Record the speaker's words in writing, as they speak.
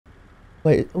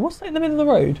Wait, what's that in the middle of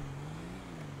the road?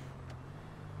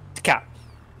 It's a cat.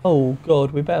 Oh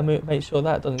god, we better make sure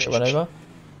that doesn't get run over.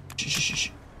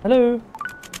 Hello.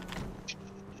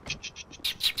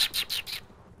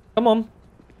 Come on.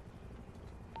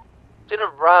 Seen a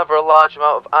rather large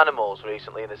amount of animals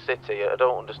recently in the city. I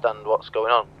don't understand what's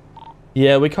going on.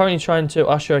 Yeah, we're currently trying to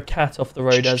usher a cat off the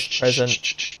road as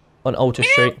present on Alter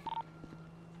Street.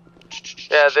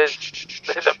 Yeah,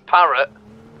 there's a parrot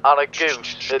and a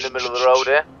goose in the middle of the road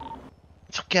here.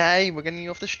 It's okay, we're getting you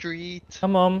off the street.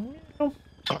 Come on.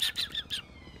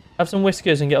 Have some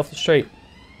whiskers and get off the street.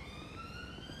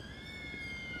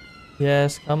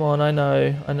 Yes, come on, I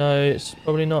know, it's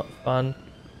probably not fun.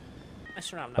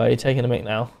 Mess around now. But you're taking a mic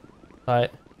now.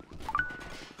 Right.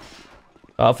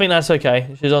 I think that's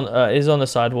okay. She's on the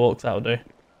sidewalk, that'll do.